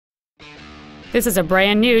This is a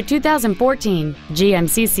brand new 2014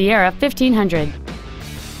 GMC Sierra 1500.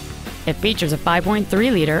 It features a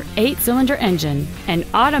 5.3-liter, 8-cylinder engine, an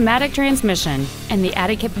automatic transmission, and the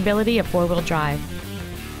added capability of 4-wheel drive.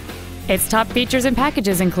 Its top features and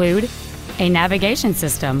packages include a navigation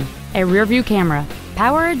system, a rear-view camera,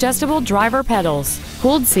 power-adjustable driver pedals,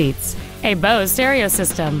 cooled seats, a Bose stereo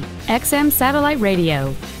system, XM satellite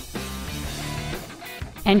radio,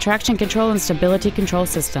 and traction control and stability control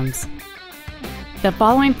systems. The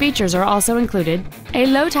following features are also included: a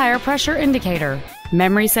low tire pressure indicator,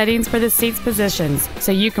 memory settings for the seat's positions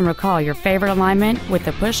so you can recall your favorite alignment with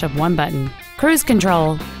the push of one button, cruise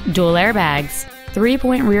control, dual airbags,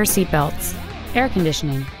 3-point rear seat belts, air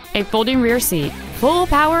conditioning, a folding rear seat, full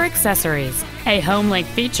power accessories, a home link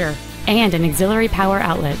feature, and an auxiliary power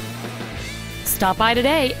outlet. Stop by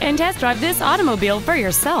today and test drive this automobile for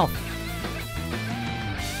yourself.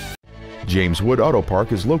 James Wood Auto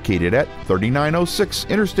Park is located at 3906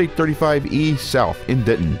 Interstate 35E South in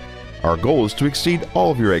Denton. Our goal is to exceed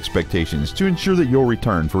all of your expectations to ensure that you'll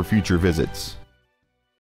return for future visits.